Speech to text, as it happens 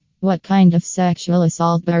What kind of sexual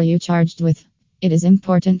assault are you charged with? It is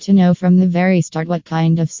important to know from the very start what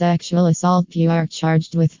kind of sexual assault you are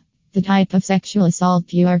charged with. The type of sexual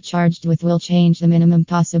assault you are charged with will change the minimum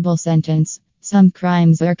possible sentence. Some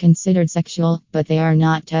crimes are considered sexual, but they are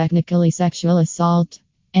not technically sexual assault.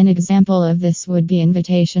 An example of this would be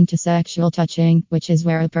invitation to sexual touching, which is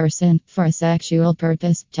where a person, for a sexual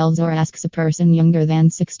purpose, tells or asks a person younger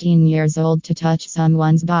than 16 years old to touch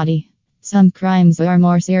someone's body. Some crimes are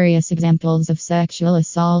more serious examples of sexual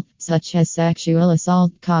assault, such as sexual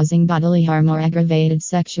assault causing bodily harm or aggravated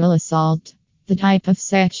sexual assault. The type of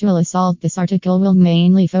sexual assault this article will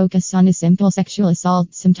mainly focus on is simple sexual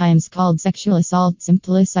assault, sometimes called sexual assault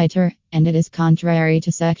simpliciter, and it is contrary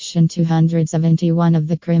to Section 271 of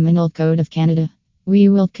the Criminal Code of Canada. We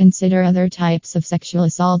will consider other types of sexual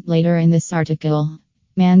assault later in this article.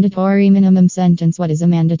 Mandatory minimum sentence. What is a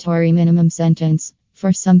mandatory minimum sentence?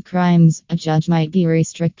 For some crimes, a judge might be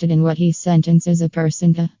restricted in what he sentences a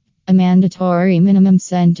person to. A mandatory minimum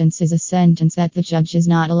sentence is a sentence that the judge is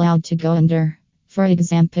not allowed to go under. For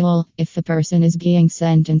example, if a person is being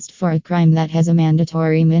sentenced for a crime that has a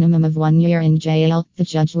mandatory minimum of 1 year in jail, the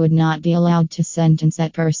judge would not be allowed to sentence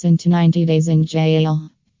that person to 90 days in jail.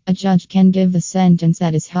 A judge can give a sentence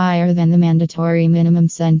that is higher than the mandatory minimum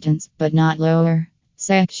sentence, but not lower.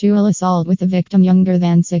 Sexual assault with a victim younger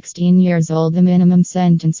than 16 years old. The minimum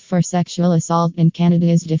sentence for sexual assault in Canada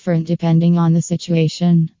is different depending on the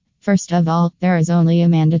situation. First of all, there is only a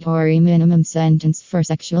mandatory minimum sentence for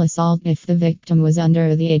sexual assault if the victim was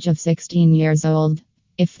under the age of 16 years old.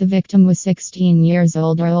 If the victim was 16 years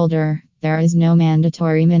old or older, there is no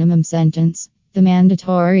mandatory minimum sentence. The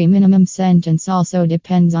mandatory minimum sentence also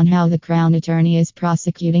depends on how the Crown Attorney is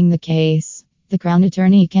prosecuting the case. The Crown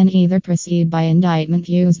Attorney can either proceed by indictment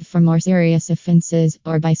used for more serious offenses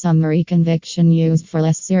or by summary conviction used for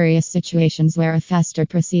less serious situations where a faster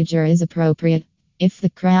procedure is appropriate. If the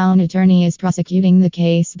Crown Attorney is prosecuting the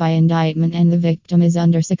case by indictment and the victim is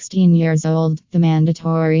under 16 years old, the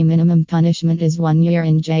mandatory minimum punishment is 1 year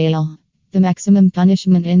in jail. The maximum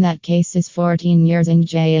punishment in that case is 14 years in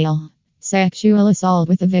jail. Sexual assault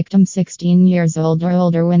with a victim 16 years old or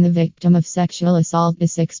older. When the victim of sexual assault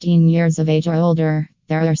is 16 years of age or older,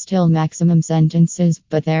 there are still maximum sentences,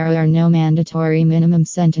 but there are no mandatory minimum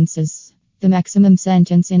sentences. The maximum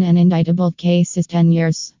sentence in an indictable case is 10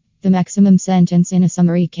 years. The maximum sentence in a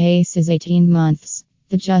summary case is 18 months.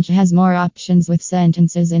 The judge has more options with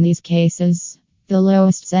sentences in these cases. The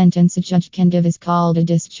lowest sentence a judge can give is called a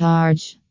discharge.